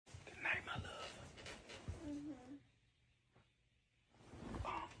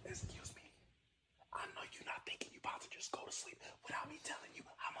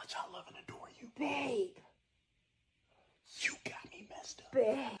Babe. You got me messed up.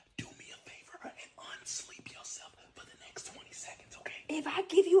 Babe. Do me a favor and unsleep yourself for the next 20 seconds, okay? If I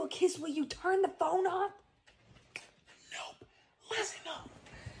give you a kiss, will you turn the phone off? Nope. Listen up.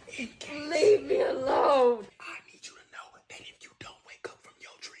 In case Leave me alone. I need you to know that if you don't wake up from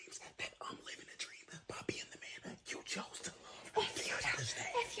your dreams, that I'm living a dream by being the man you chose to love. If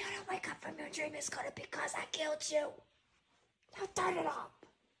you don't wake up from your dream, it's gonna be because I killed you. Now turn it off.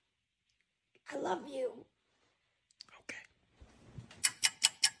 I love you. Okay.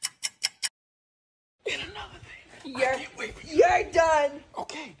 And another thing. I can't wait for you. You're done.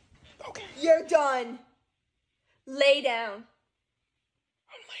 Okay. Okay. You're done. Lay down.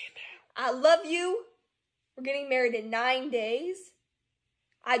 I'm laying down. I love you. We're getting married in 9 days.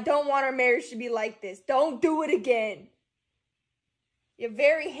 I don't want our marriage to be like this. Don't do it again. You're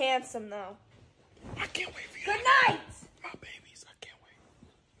very handsome, though. I can't wait for you.